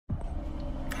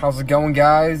How's it going,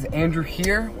 guys? Andrew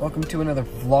here. Welcome to another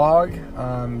vlog.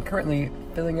 I'm currently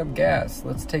filling up gas.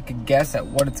 Let's take a guess at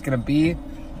what it's gonna be.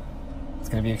 It's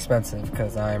gonna be expensive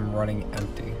because I'm running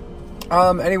empty.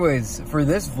 Anyways, for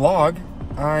this vlog,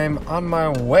 I'm on my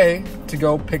way to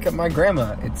go pick up my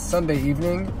grandma. It's Sunday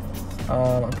evening.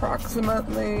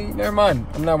 Approximately, never mind.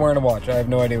 I'm not wearing a watch. I have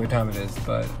no idea what time it is,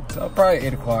 but it's probably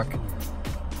 8 o'clock.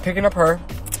 Picking up her,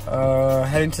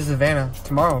 heading to Savannah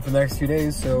tomorrow for the next few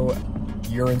days, so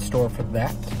you're in store for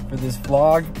that, for this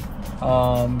vlog.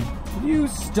 Can you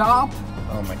stop?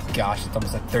 Oh my gosh, it's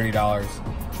almost like $30.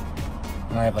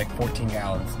 And I have like 14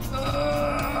 gallons.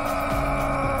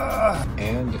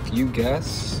 And if you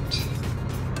guessed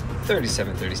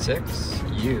 3736,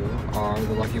 you are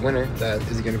the lucky winner that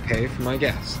is gonna pay for my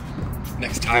gas.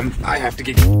 Next time, I have to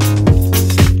get...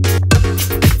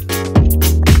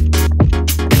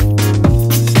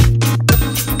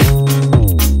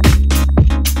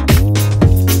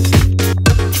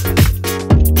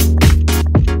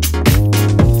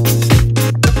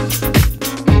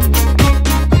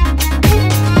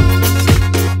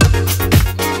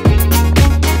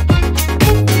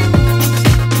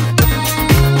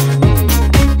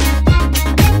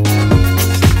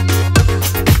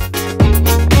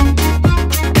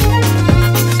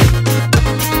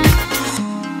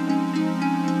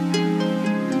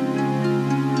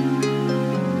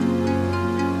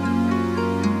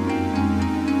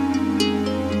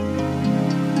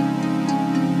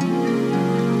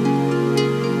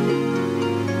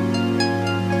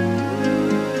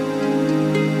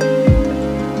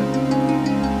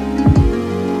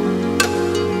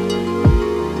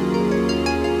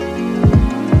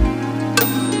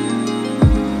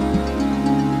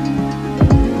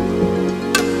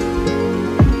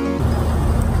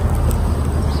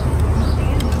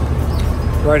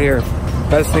 Right here,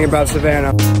 best thing about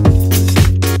Savannah.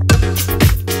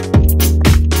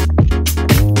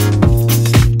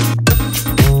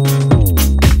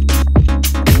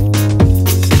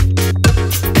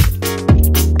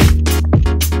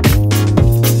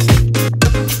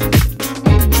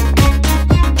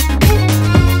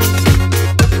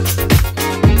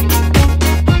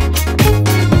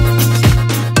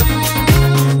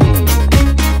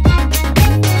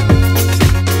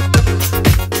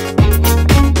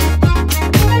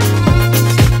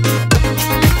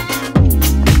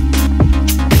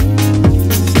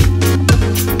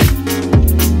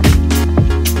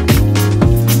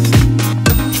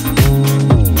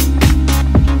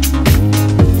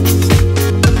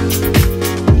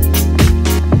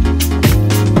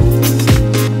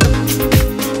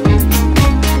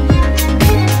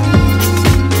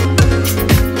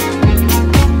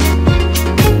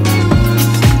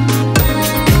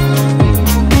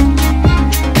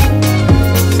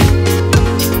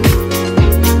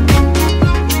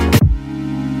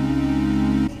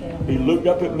 He looked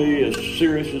up at me as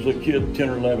serious as a kid 10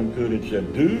 or 11 could and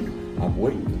said, "Dude, I'm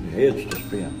waiting for the heads to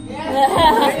spin."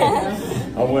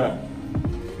 I went,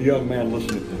 "Young man,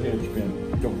 listen, if the heads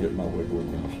spin, don't get in my way going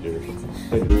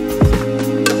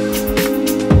downstairs."